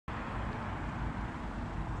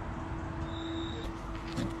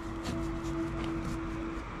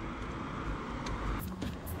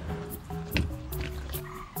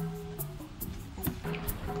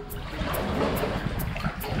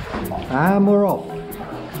And we're off.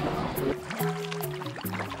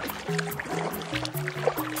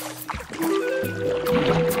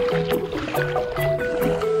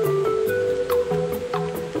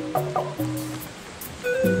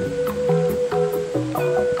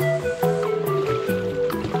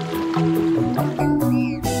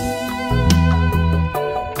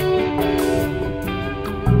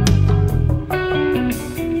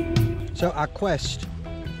 So our quest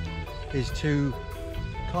is to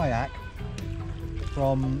kayak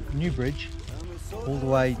from Newbridge all the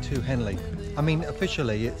way to Henley. I mean,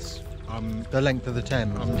 officially it's the length of the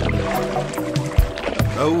Thames.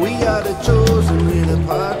 Oh, we are the chosen, we're the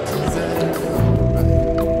partisans.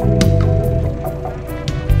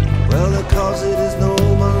 Well, the cause it is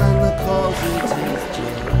noble and the cause it is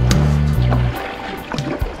just.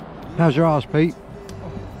 How's your arse, Pete?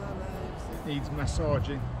 Needs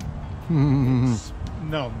massaging. It's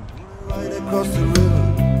Numb. Right across the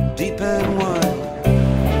river, deep and wide.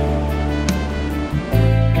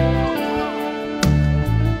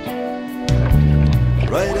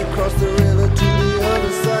 Right across the river to the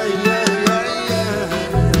other side, yeah, yeah, yeah.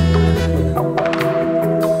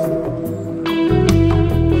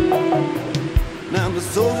 Now I'm a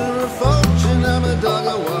soldier of fortune, I'm a dog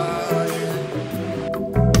of war.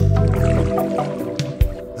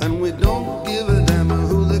 And we don't give a damn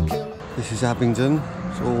who the killer. This is Abingdon.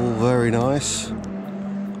 It's all very nice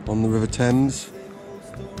on the River Thames.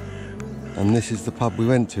 And this is the pub we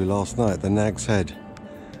went to last night, the Nag's Head.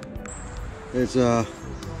 There's a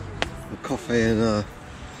coffee and a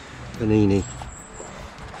panini.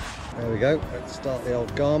 There we go. Let's start the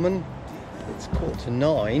old Garmin. It's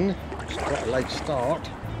 8:45, which is quite a late start.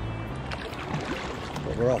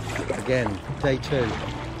 But we're off again, day 2.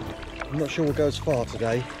 I'm not sure we'll go as far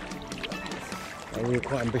today. We were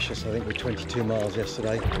quite ambitious, I think, with 22 miles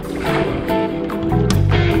yesterday.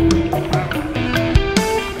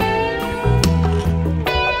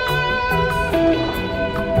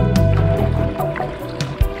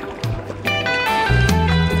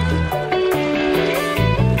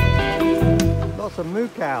 Lots of moo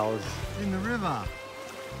cows in the river.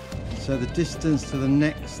 So the distance to the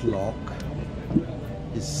next lock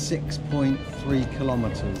is 6.3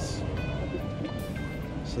 kilometres.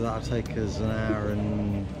 So that'll take us an hour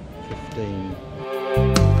and 15.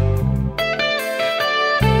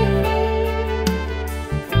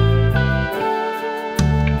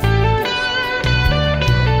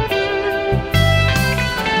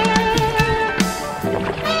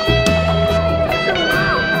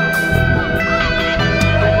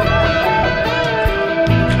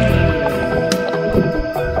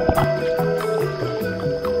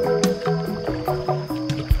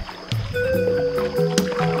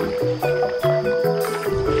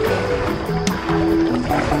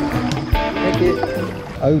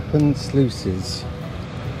 Open sluices.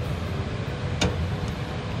 Do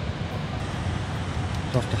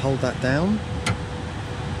I have to hold that down?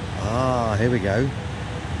 Ah, here we go.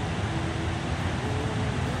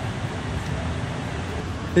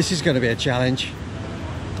 This is going to be a challenge.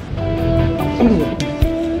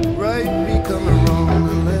 Right becoming wrong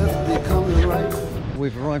and left becoming right.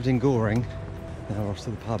 We've arrived in Goring. Now we're off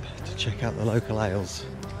to the pub to check out the local ales.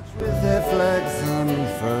 With their flags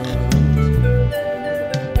unfurled.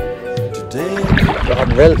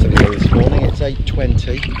 I'm relatively early this morning, it's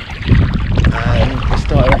 8:20 and we're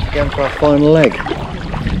starting off again for our final leg.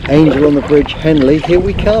 Angel on the Bridge, Henley, here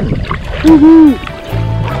we come! Woohoo!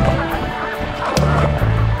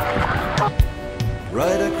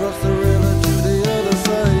 Right across the river to the other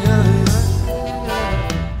side.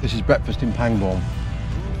 This is breakfast in Pangbourne.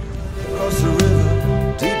 Across the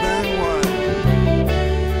river, deep and wide.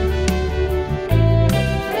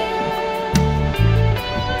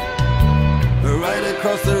 Right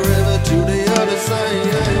across the river to the other side.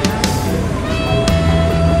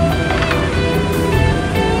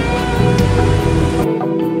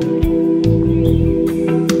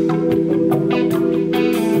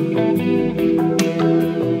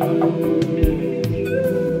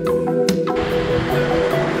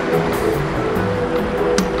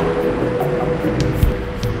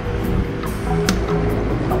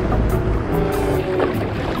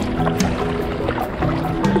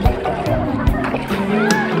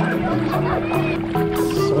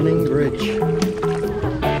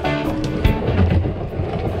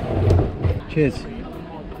 Cheers.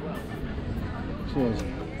 Cheers.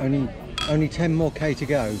 Only 10 more K to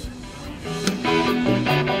go.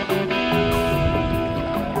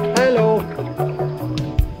 Hello.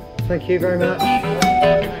 Thank you very much.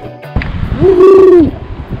 Woohoo!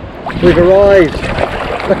 We've arrived.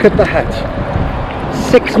 Look at that.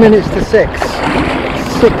 6 minutes to 6.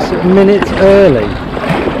 6 minutes early.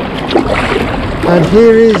 And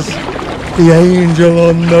here is the angel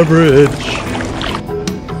on the bridge.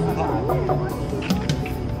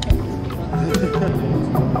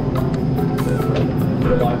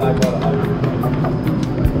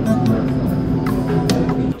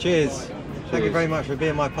 Cheers. Thank you very much for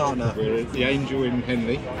being my partner. We're at the Angel in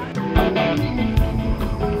Henley.